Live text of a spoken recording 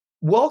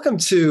Welcome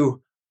to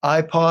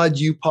iPod,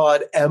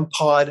 UPod,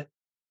 MPod,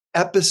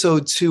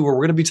 episode 2, where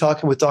we're going to be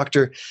talking with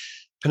Dr.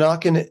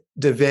 Pinakin,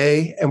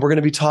 Davey, and we're going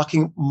to be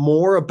talking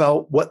more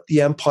about what the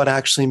MPod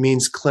actually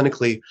means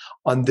clinically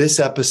on this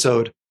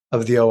episode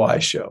of the OI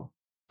Show.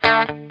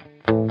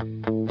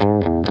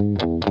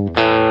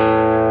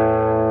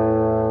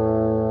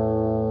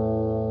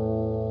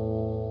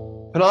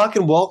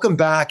 Pinakin, welcome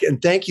back,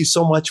 and thank you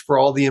so much for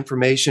all the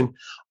information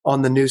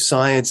on the new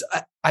science.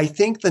 I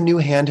think the new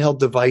handheld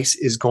device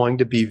is going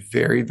to be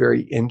very,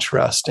 very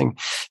interesting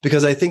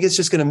because I think it's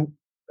just going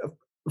to,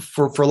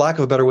 for lack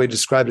of a better way to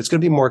describe it, it's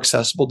going to be more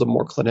accessible to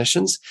more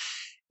clinicians.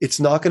 It's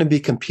not going to be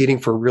competing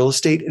for real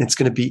estate, and it's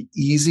going to be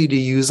easy to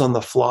use on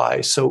the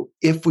fly. So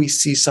if we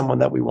see someone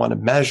that we want to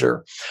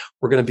measure,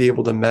 we're going to be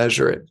able to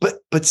measure it.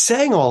 But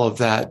saying all of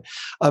that,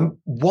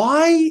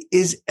 why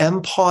is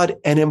MPod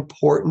an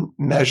important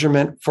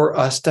measurement for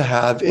us to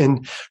have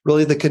in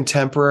really the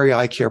contemporary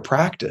eye care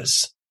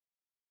practice?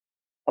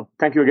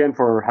 Thank you again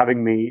for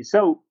having me.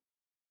 So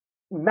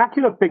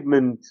macular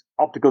pigment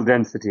optical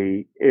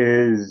density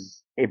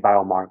is a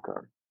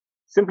biomarker.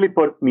 Simply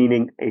put,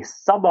 meaning a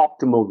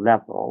suboptimal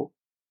level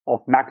of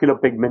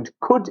macular pigment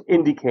could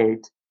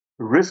indicate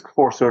risk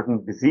for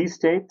certain disease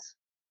states,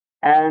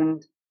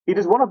 and it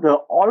is one of the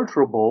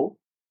alterable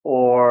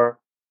or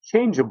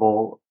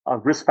changeable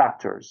risk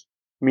factors,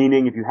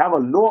 meaning if you have a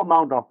low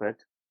amount of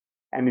it,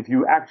 and if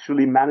you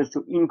actually manage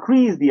to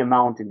increase the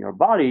amount in your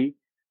body,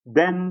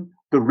 then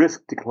the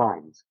risk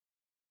declines.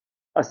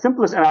 A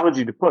simplest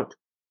analogy to put,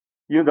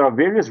 there are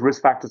various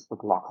risk factors for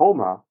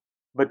glaucoma,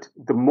 but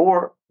the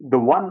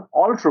one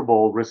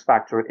alterable risk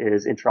factor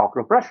is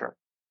intraocular pressure.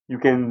 You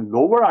can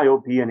lower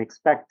IOP and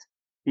expect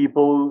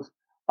people's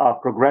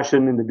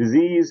progression in the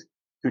disease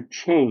to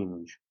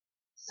change.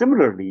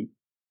 Similarly,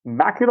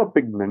 macular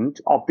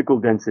pigment optical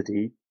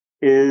density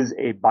is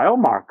a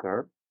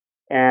biomarker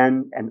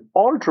and an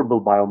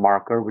alterable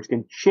biomarker which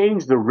can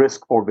change the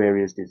risk for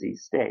various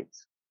disease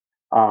states.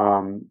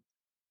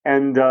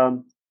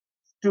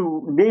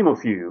 To name a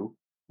few,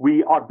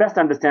 our best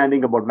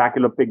understanding about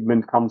macular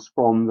pigment comes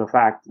from the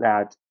fact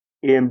that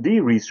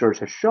AMD research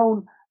has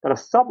shown that a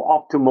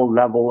suboptimal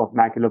level of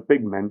macular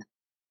pigment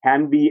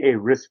can be a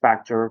risk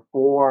factor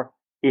for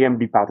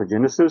AMD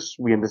pathogenesis.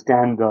 We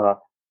understand the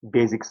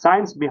basic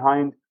science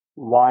behind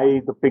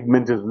why the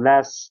pigment is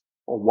less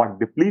or what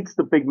depletes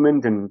the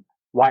pigment and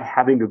why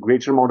having a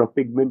greater amount of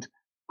pigment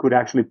could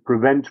actually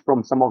prevent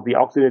from some of the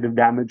oxidative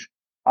damage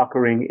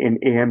occurring in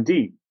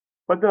AMD.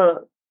 But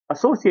the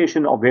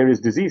association of various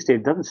disease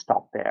states doesn't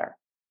stop there.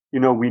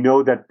 We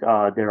know that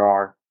there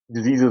are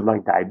diseases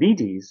like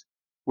diabetes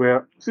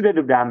where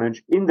oxidative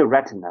damage in the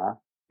retina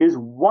is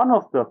one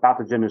of the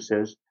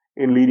pathogenesis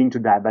in leading to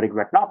diabetic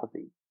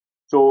retinopathy.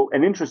 So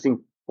an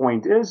interesting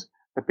point is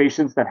the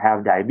patients that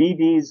have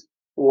diabetes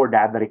or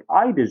diabetic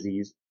eye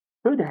disease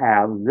could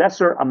have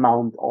lesser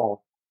amount of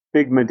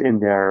pigment in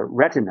their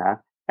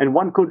retina, and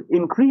one could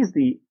increase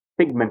the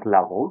pigment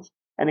levels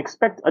and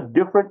expect a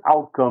different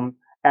outcome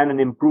and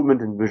an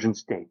improvement in vision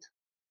state.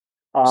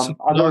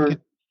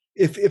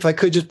 If I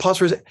could just pause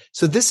for a second.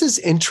 So this is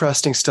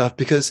interesting stuff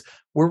because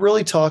we're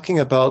really talking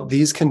about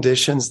these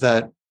conditions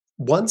that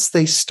once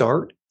they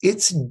start,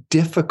 it's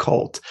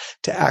difficult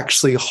to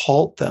actually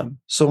halt them.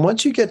 So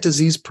once you get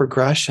disease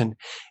progression,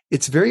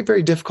 it's very,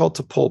 very difficult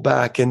to pull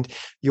back. And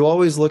you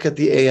always look at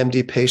the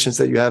AMD patients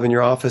that you have in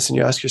your office and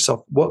you ask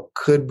yourself, what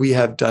could we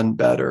have done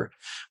better?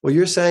 What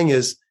you're saying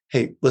is,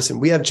 hey, listen,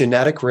 we have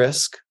genetic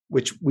risk,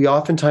 which we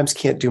oftentimes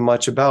can't do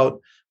much about.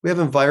 We have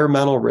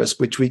environmental risk,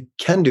 which we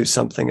can do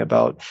something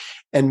about.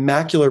 And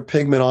macular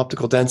pigment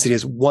optical density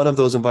is one of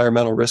those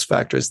environmental risk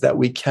factors that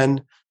we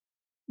can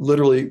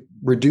literally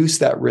reduce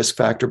that risk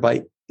factor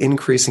by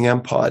increasing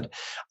MPod.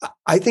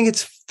 I think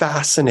it's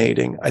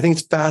fascinating. I think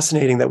it's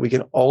fascinating that we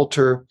can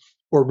alter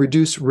or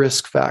reduce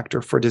risk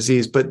factor for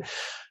disease. But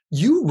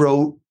you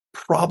wrote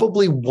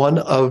probably one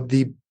of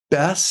the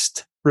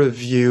best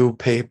review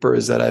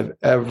papers that I've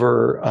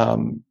ever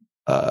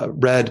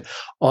read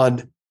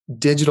on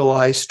digital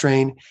eye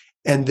strain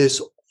and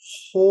this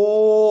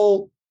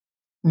whole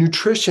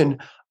nutrition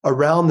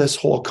around this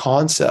whole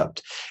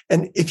concept.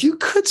 And if you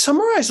could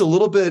summarize a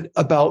little bit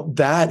about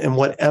that and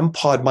what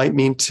MPod might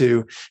mean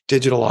to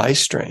digital eye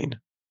strain.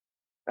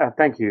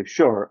 Thank you.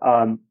 Sure.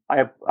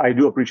 I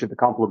do appreciate the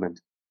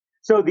compliment.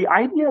 So the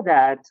idea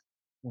that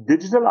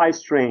digital eye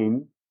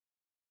strain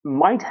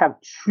might have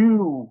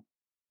two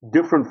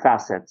different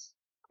facets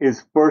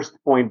is first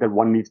point that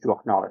one needs to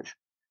acknowledge.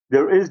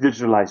 There is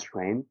digital eye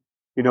strain.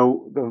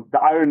 The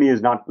irony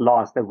is not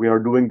lost that we are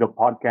doing the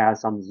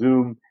podcast on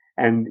Zoom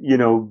and,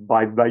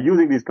 by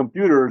using these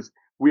computers,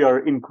 we are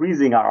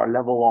increasing our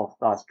level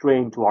of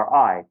strain to our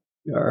eye.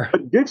 Sure.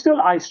 But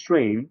digital eye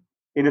strain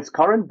in its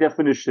current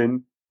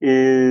definition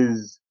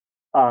is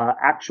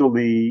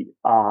actually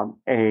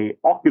a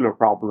ocular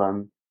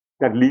problem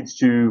that leads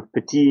to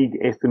fatigue,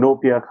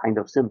 asthenopia kind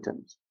of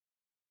symptoms.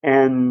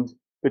 And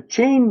the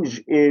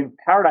change in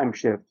paradigm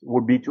shift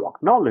would be to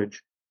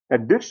acknowledge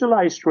that digital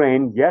eye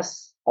strain,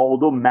 yes,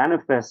 although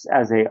manifests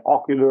as a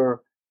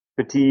ocular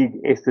fatigue,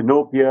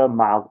 asthenopia,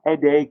 mild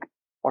headache,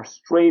 or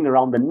strain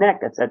around the neck,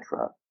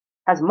 etc.,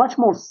 has much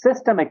more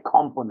systemic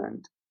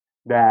component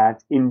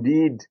that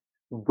indeed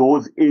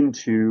goes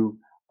into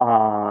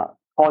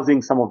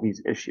causing some of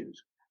these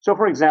issues. So,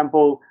 for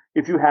example,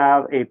 if you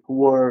have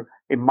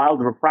a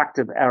mild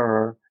refractive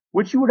error,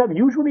 which you would have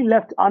usually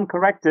left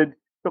uncorrected,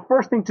 the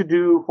first thing to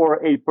do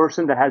for a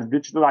person that has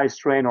digital eye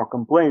strain or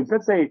complains,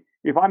 let's say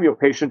if I'm your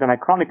patient and I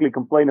chronically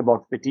complain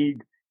about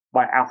fatigue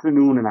by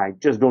afternoon and I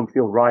just don't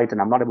feel right and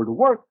I'm not able to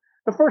work,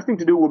 the first thing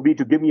to do would be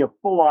to give me a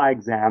full eye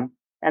exam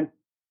and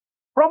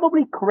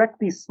probably correct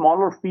these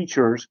smaller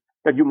features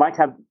that you might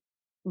have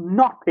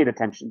not paid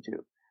attention to.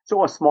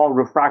 So a small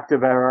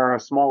refractive error, a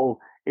small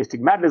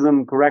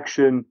astigmatism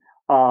correction,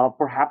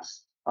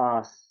 perhaps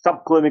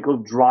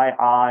subclinical dry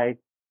eye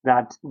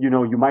that,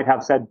 you might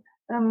have said,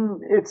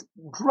 it's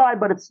dry,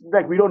 but it's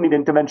like we don't need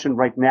intervention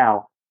right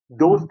now.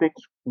 Those things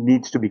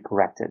needs to be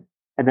corrected.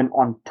 And then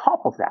on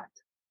top of that,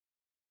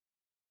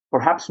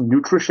 perhaps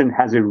nutrition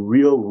has a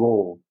real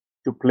role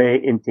to play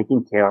in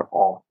taking care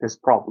of this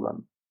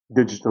problem,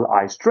 digital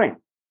eye strain.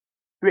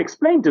 To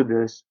explain to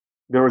this,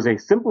 there is a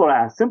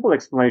simple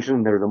explanation,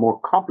 and there is a more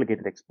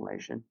complicated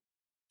explanation.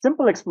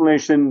 Simple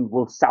explanation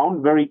will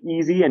sound very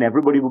easy and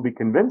everybody will be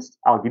convinced.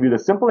 I'll give you the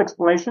simple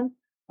explanation,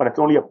 but it's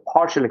only a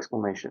partial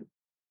explanation.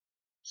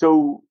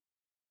 So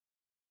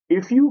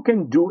if you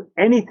can do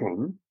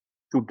anything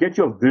to get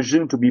your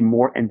vision to be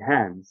more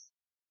enhanced,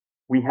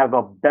 we have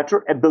a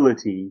better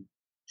ability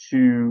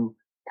to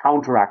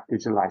counteract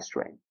digital eye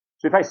strain.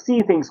 So if I see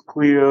things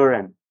clear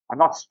and I'm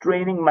not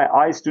straining my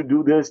eyes to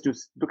do this, to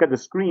look at the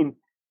screen,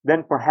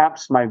 then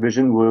perhaps my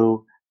vision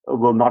will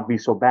not be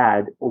so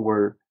bad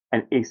over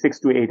a 6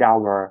 to 8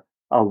 hour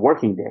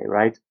working day,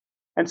 right?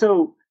 And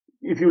so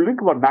if you think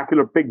about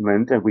macular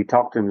pigment, and we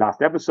talked in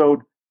last episode,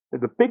 that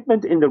the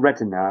pigment in the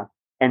retina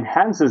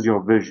enhances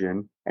your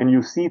vision and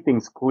you see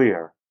things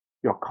clear.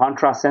 Your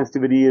contrast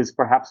sensitivity is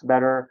perhaps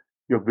better.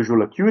 Your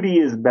visual acuity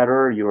is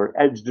better. Your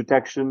edge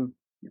detection,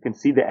 you can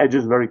see the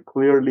edges very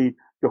clearly.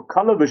 Your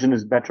color vision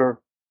is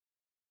better.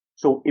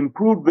 So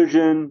improved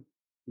vision,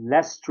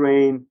 less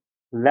strain,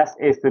 less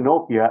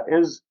asthenopia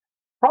is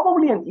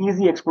probably an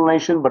easy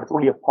explanation, but it's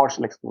only a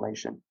partial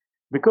explanation.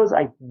 Because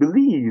I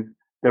believe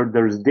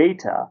there's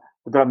data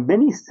that there are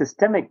many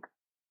systemic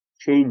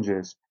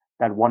changes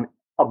that one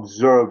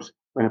observes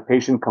when a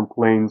patient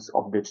complains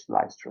of digital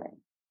eye strain.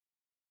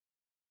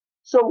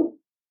 So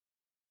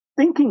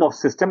thinking of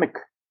systemic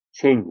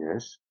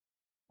changes,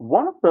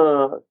 one of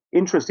the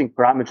interesting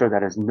parameters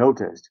that is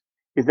noticed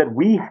is that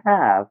we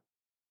have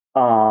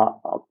a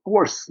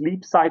poor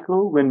sleep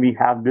cycle when we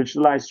have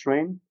digital eye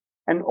strain,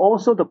 and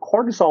also the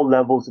cortisol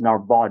levels in our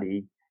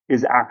body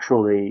is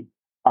actually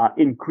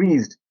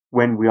increased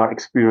when we are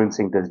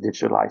experiencing this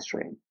digital eye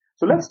strain.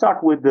 So let's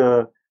start with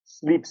the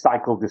sleep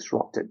cycle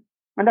disrupted.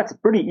 And that's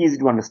pretty easy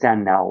to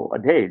understand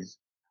nowadays.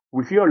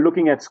 If you are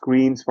looking at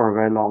screens for a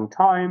very long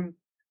time,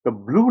 the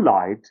blue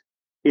light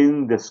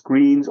in the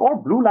screens, or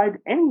blue light,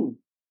 any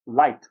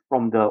light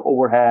from the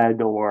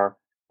overhead, or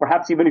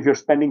perhaps even if you're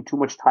spending too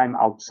much time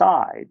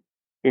outside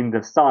in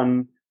the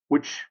sun,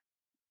 which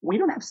we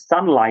don't have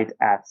sunlight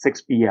at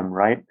 6 p.m.,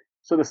 right?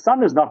 So the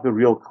sun is not the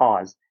real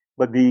cause,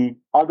 but the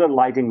other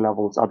lighting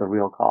levels are the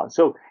real cause.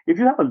 So if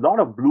you have a lot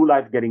of blue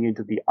light getting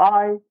into the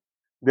eye,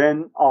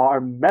 then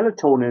our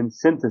melatonin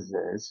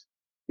synthesis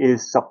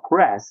is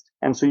suppressed.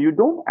 And so you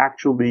don't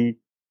actually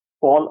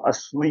fall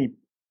asleep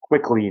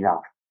quickly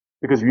enough,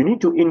 because you need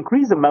to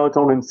increase the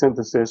melatonin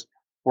synthesis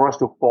for us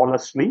to fall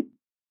asleep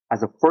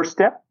as a first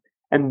step.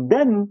 And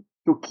then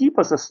to keep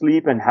us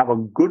asleep and have a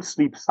good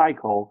sleep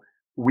cycle,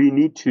 we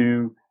need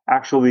to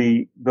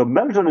actually, the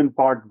melatonin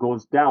part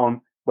goes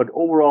down, but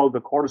overall the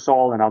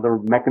cortisol and other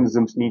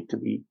mechanisms need to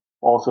be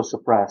also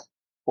suppressed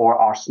for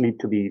our sleep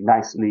to be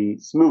nicely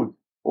smooth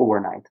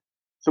overnight.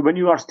 So when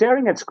you are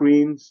staring at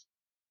screens,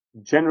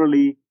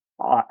 generally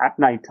at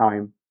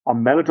nighttime, our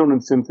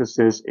melatonin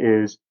synthesis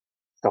is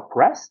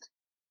suppressed,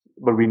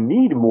 but we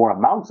need more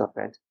amounts of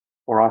it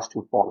for us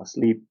to fall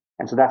asleep.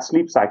 And so that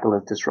sleep cycle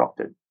is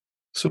disrupted.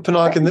 So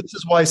Pinakin, this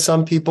is why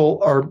some people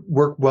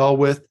work well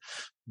with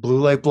blue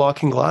light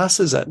blocking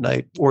glasses at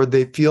night, or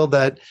they feel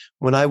that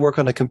when I work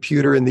on a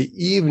computer in the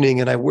evening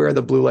and I wear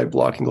the blue light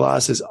blocking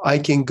glasses, I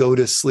can go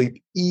to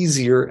sleep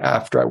easier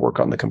after I work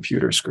on the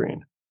computer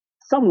screen.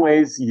 Some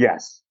ways,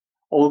 yes.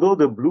 Although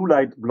the blue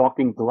light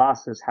blocking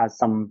glasses has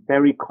some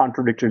very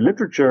contradictory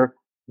literature,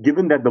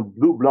 given that the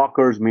blue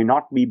blockers may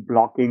not be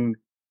blocking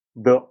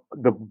the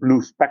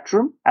blue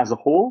spectrum as a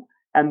whole,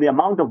 and the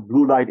amount of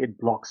blue light it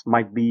blocks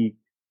might be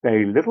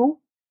very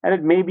little, and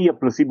it may be a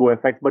placebo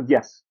effect. But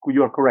yes,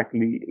 you are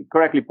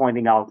correctly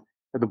pointing out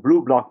that the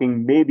blue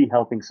blocking may be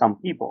helping some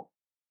people.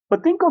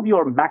 But think of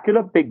your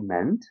macular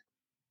pigment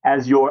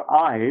as your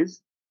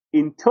eyes'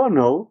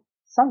 internal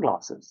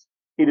sunglasses.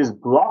 It is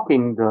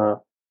blocking the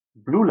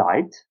blue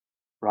light,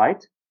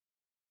 right,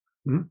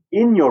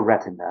 in your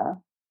retina,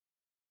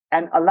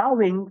 and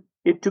allowing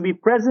it to be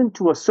present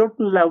to a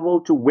certain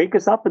level to wake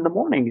us up in the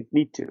morning if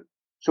need to.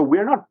 So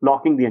we're not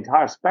blocking the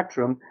entire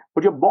spectrum,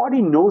 but your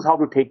body knows how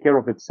to take care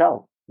of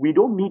itself. We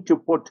don't need to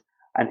put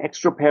an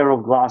extra pair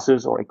of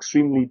glasses or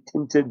extremely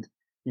tinted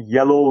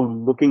yellow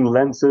looking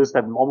lenses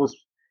that almost,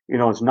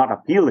 is not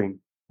appealing.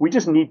 We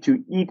just need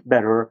to eat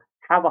better,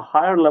 have a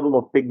higher level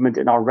of pigment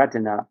in our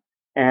retina.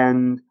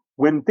 And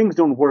when things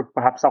don't work,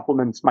 perhaps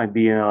supplements might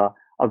be a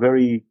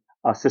very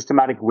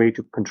systematic way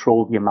to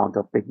control the amount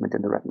of pigment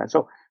in the retina.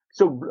 So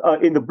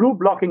in the blue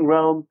blocking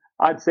realm,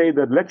 I'd say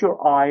that let your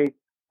eye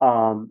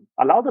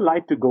allow the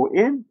light to go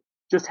in,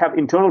 just have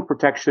internal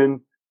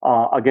protection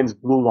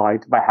against blue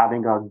light by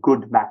having a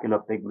good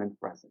macular pigment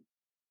present.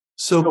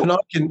 So,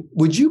 Pinakin,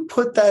 would you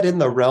put that in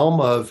the realm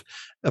of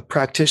a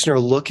practitioner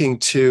looking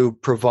to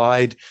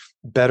provide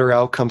better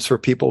outcomes for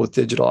people with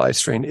digital eye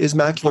strain? Is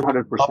macular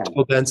 100%.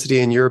 optical density,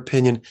 in your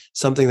opinion,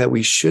 something that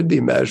we should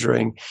be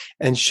measuring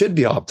and should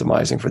be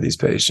optimizing for these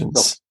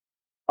patients?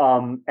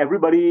 So,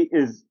 everybody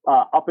is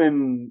up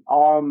in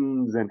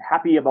arms and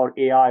happy about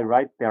AI,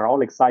 right? They're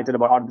all excited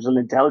about artificial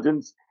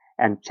intelligence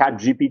and Chat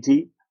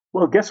GPT.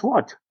 Well, guess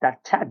what?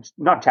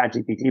 Not Chat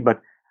GPT,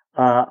 but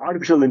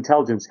artificial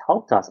intelligence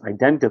helped us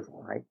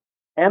identify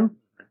M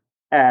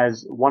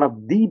as one of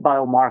the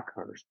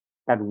biomarkers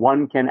that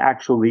one can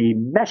actually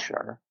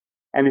measure.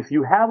 And if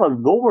you have a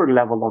lower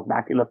level of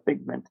macular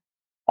pigment,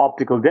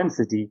 optical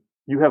density,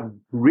 you have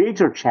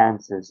greater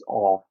chances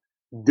of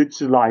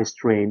digital eye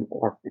strain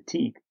or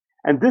fatigue.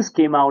 And this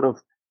came out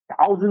of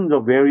thousands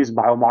of various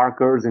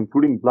biomarkers,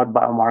 including blood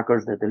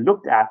biomarkers that they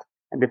looked at,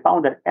 and they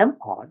found that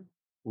MPOD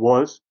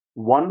was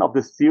one of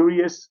the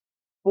serious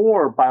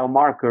 4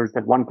 biomarkers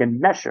that one can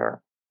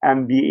measure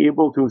and be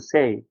able to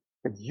say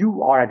that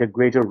you are at a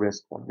greater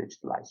risk for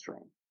digital eye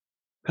strain.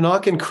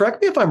 Pinakin,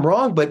 correct me if I'm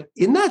wrong, but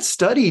in that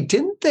study,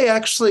 didn't they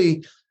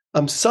actually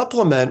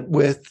supplement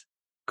with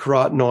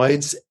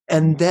carotenoids?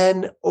 And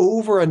then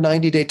over a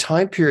 90-day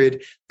time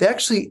period, they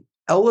actually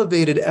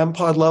elevated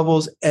MPOD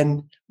levels,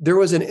 and there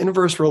was an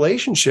inverse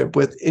relationship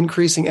with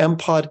increasing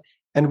MPOD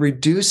and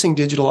reducing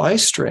digital eye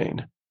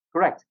strain.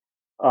 Correct.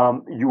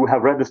 You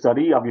have read the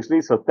study, obviously,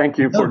 so thank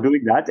you for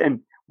doing that. And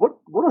what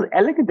was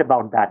elegant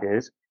about that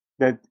is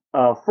that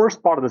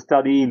first part of the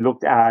study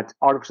looked at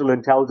artificial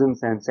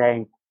intelligence and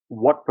saying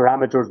what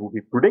parameters will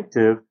be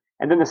predictive.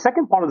 And then the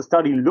second part of the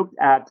study looked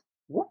at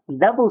what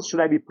levels should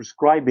I be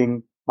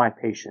prescribing my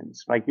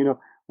patients? Like,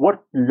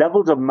 what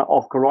levels of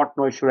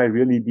carotenoid should I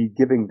really be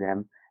giving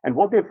them? And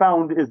what they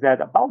found is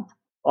that about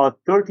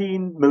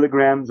 13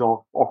 milligrams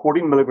or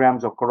 14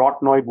 milligrams of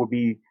carotenoid would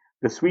be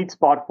the sweet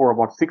spot for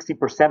about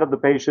 60% of the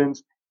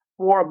patients.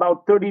 For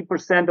about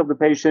 30% of the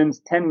patients,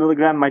 10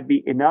 milligram might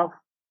be enough.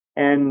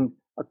 And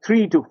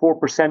 3 to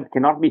 4%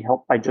 cannot be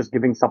helped by just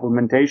giving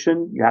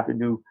supplementation. You have to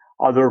do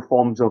other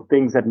forms of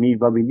things that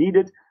will be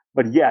needed.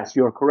 But yes,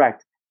 you're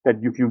correct that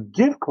if you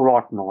give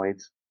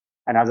carotenoids,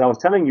 and as I was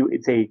telling you,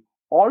 it's a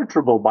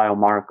alterable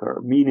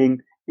biomarker, meaning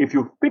if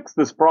you fix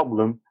this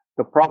problem,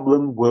 the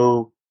problem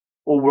will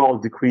overall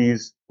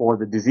decrease for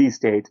the disease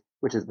state,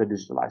 which is the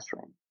digital eye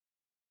strain.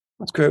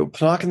 That's great,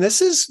 Pinakin.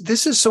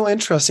 This is so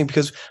interesting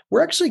because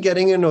we're actually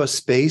getting into a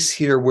space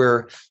here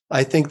where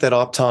I think that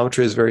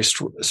optometry is very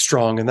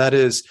strong, and that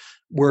is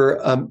where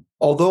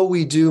although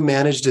we do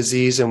manage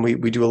disease and we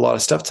do a lot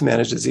of stuff to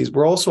manage disease,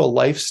 we're also a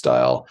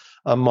lifestyle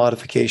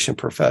modification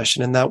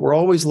profession, in that we're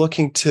always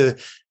looking to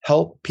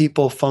help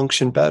people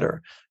function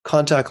better.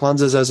 Contact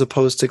lenses as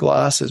opposed to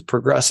glasses,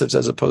 progressives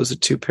as opposed to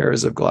 2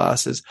 pairs of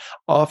glasses,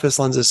 office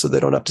lenses so they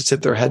don't have to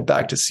tip their head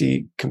back to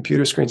see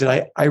computer screens.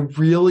 And I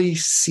really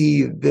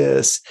see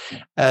this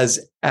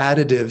as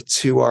additive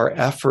to our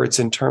efforts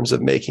in terms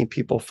of making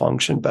people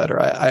function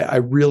better. I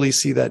really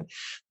see that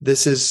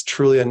this is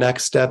truly a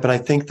next step. And I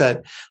think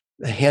that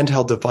the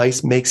handheld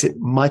device makes it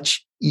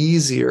much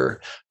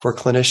easier for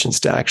clinicians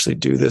to actually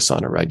do this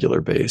on a regular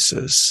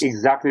basis.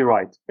 Exactly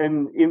right.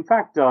 And in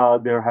fact,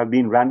 there have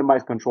been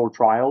randomized controlled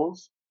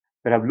trials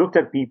that have looked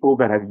at people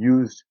that have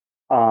used,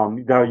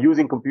 that are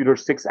using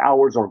computers 6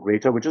 hours or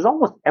greater, which is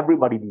almost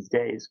everybody these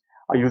days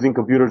are using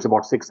computers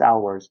about 6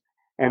 hours.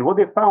 And what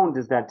they found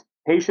is that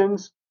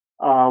patients,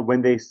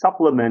 when they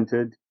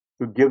supplemented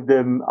to give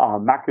them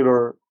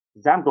macular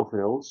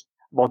xanthophylls,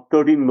 about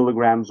 13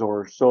 milligrams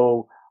or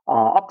so,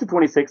 up to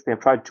 26, they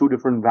have tried 2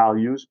 different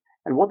values.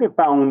 And what they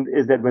found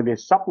is that when they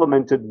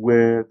supplemented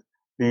with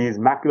these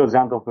macular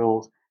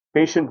xanthophylls,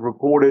 patient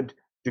reported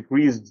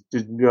decreased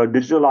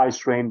digital eye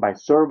strain by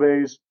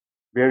surveys,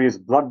 various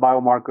blood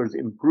biomarkers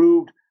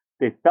improved,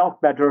 they felt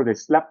better, they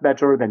slept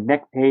better, the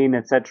neck pain,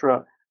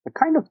 etc. The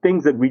kind of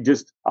things that we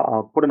just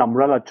put an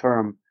umbrella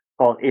term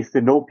called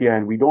asthenopia,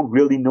 and we don't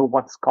really know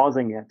what's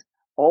causing it.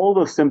 All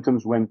those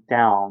symptoms went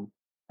down.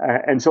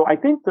 And so I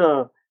think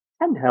the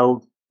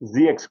handheld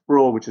ZX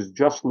Pro, which is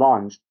just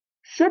launched,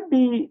 should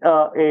be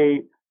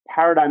a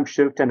paradigm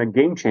shift and a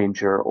game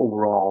changer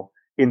overall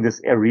in this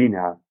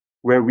arena,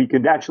 where we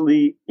could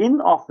actually,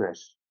 in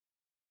office,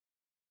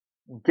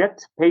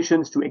 get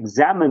patients to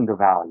examine the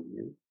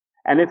value.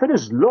 And if it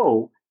is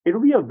low, it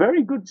will be a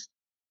very good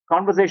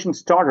conversation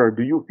starter.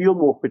 Do you feel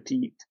more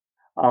fatigued?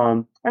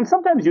 And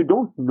sometimes you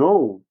don't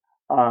know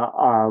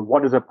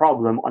what is a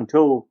problem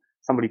until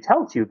somebody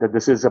tells you that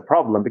this is a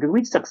problem, because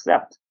we just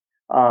accept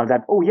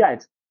that, oh yeah,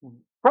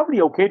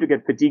 probably okay to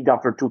get fatigued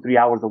after 2, 3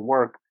 hours of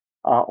work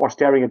or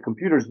staring at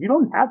computers. You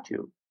don't have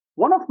to.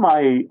 One of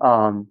my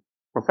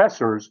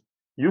professors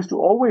used to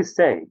always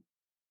say,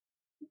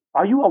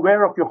 "Are you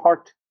aware of your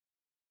heart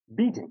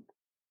beating?"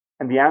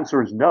 And the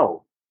answer is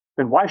no.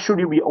 Then why should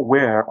you be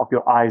aware of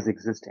your eyes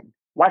existing?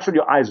 Why should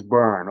your eyes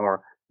burn,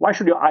 or why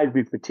should your eyes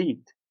be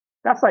fatigued?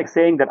 That's like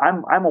saying that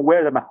I'm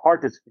aware that my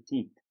heart is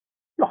fatigued.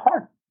 Your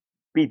heart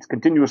beats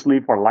continuously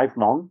for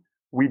lifelong.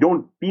 We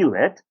don't feel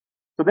it.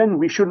 So then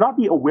we should not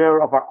be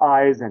aware of our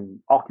eyes and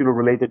ocular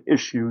related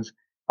issues.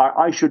 Our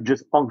eyes should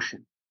just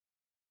function.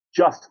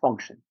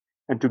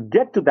 And to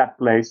get to that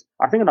place,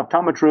 I think an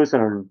optometrist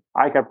and an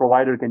eye care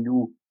provider can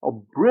do a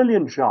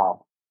brilliant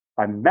job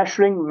by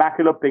measuring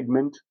macular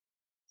pigment,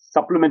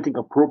 supplementing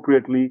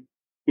appropriately,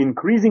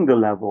 increasing the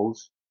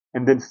levels,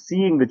 and then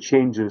seeing the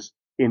changes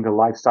in the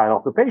lifestyle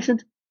of the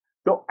patient.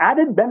 The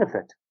added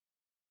benefit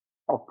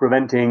of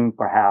preventing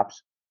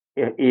perhaps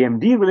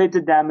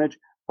AMD-related damage,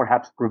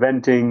 perhaps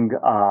preventing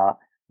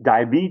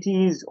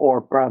diabetes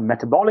or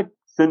metabolic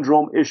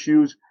syndrome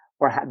issues,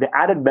 or the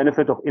added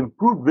benefit of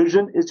improved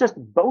vision is just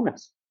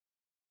bonus.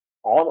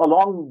 All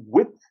along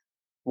with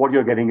what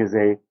you're getting is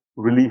a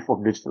relief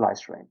of digital eye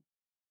strain.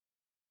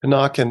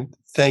 Pinakin,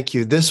 thank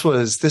you. This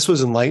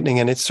was enlightening,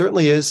 and it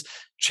certainly is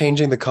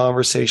changing the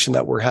conversation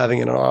that we're having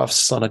in our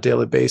offices on a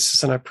daily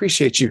basis. And I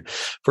appreciate you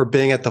for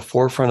being at the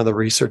forefront of the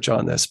research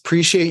on this.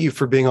 Appreciate you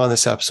for being on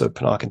this episode,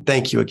 Pinakin.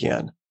 Thank you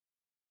again.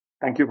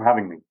 Thank you for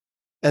having me.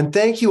 And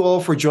thank you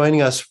all for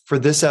joining us for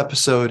this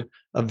episode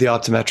of the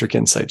Optometric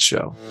Insights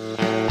Show.